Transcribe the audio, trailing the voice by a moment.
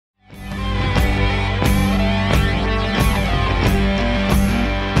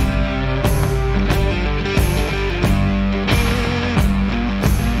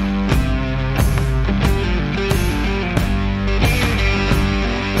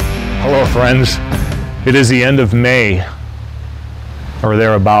Hello friends, it is the end of May or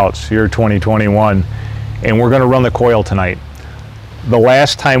thereabouts, year 2021, and we're going to run the coil tonight. The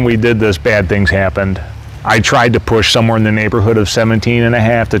last time we did this, bad things happened. I tried to push somewhere in the neighborhood of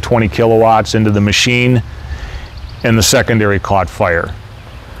 17.5 to 20 kilowatts into the machine, and the secondary caught fire.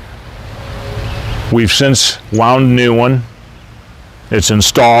 We've since wound a new one. It's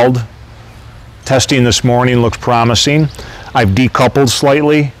installed. Testing this morning looks promising. I've decoupled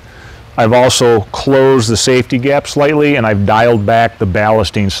slightly. I've also closed the safety gap slightly, and I've dialed back the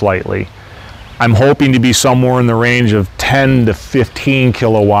ballasting slightly. I'm hoping to be somewhere in the range of 10 to 15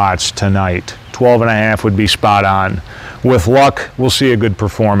 kilowatts tonight. 12.5 would be spot on. With luck, we'll see a good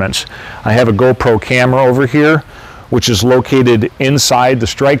performance. I have a GoPro camera over here, which is located inside the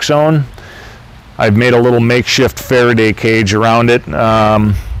strike zone. I've made a little makeshift Faraday cage around it.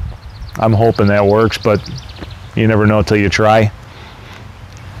 I'm hoping that works, but you never know till you try.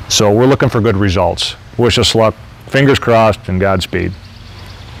 So we're looking for good results. Wish us luck, fingers crossed, and Godspeed.